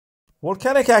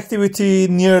Volcanic activity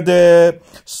near the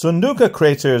Sundhnúka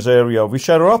craters area, which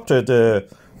erupted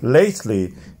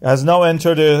lately, has now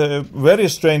entered a very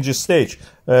strange stage.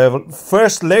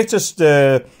 Latest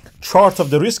chart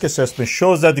of the risk assessment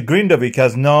shows that the Grindavik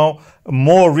has now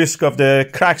more risk of the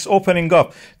cracks opening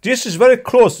up. This is very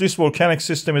close. This volcanic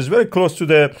system is very close to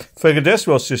the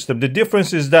Fagradalsfjall system. The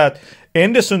difference is that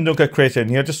in the Sundhnúka crater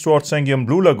near the Svartsengi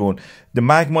Blue Lagoon, the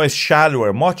magma is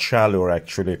shallower, much shallower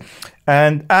actually.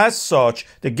 And as such,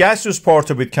 the gaseous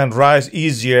part of it can rise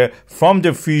easier from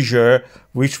the fissure,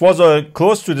 which was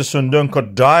close to the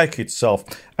Sundhnúka dike itself.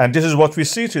 And this is what we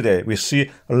see today. We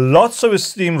see lots of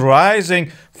steam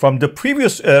rising from the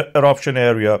previous eruption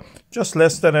area. Just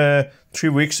less than 3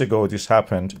 weeks ago this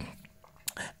happened.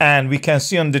 And we can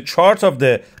see on the chart of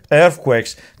the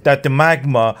earthquakes that the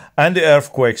magma and the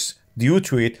earthquakes due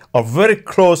to it are very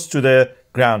close to the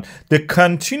ground. The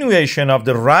continuation of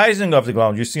the rising of the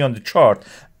ground you see on the chart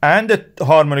and the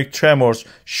harmonic tremors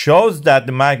shows that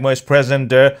the magma is present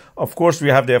there. Of course, we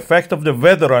have the effect of the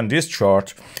weather on this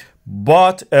chart,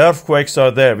 but earthquakes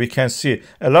are there. We can see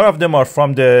a lot of them are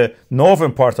from the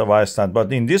northern part of Iceland,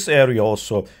 but in this area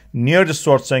also, near the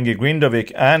Svartsengi,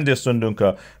 Grindavik, and the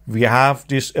Sundhnúka, we have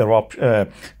this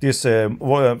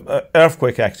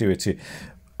earthquake activity.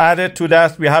 Added to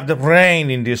that, we have the rain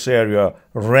in this area.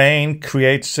 Rain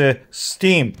creates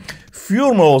steam.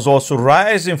 Fumaroles also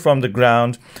rising from the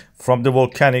ground, from the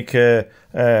volcanic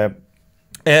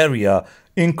area,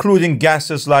 including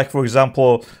gases like, for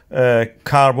example,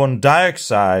 carbon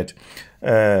dioxide,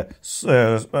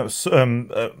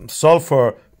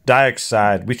 sulfur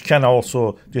dioxide, which can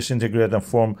also disintegrate and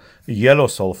form yellow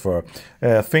sulfur.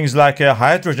 Things like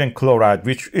hydrogen chloride,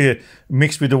 which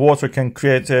mixed with the water can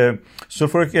create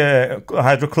sulfuric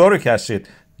hydrochloric acid.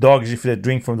 Dogs, if they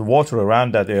drink from the water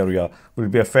around that area, will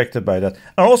be affected by that.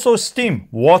 And also steam,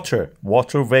 water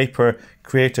vapor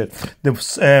created.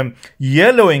 The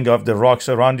yellowing of the rocks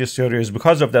around this area is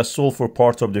because of that sulfur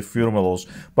part of the fumaroles.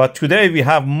 But today we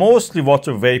have mostly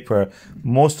water vapor,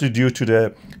 mostly due to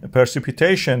the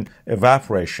precipitation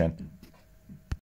evaporation.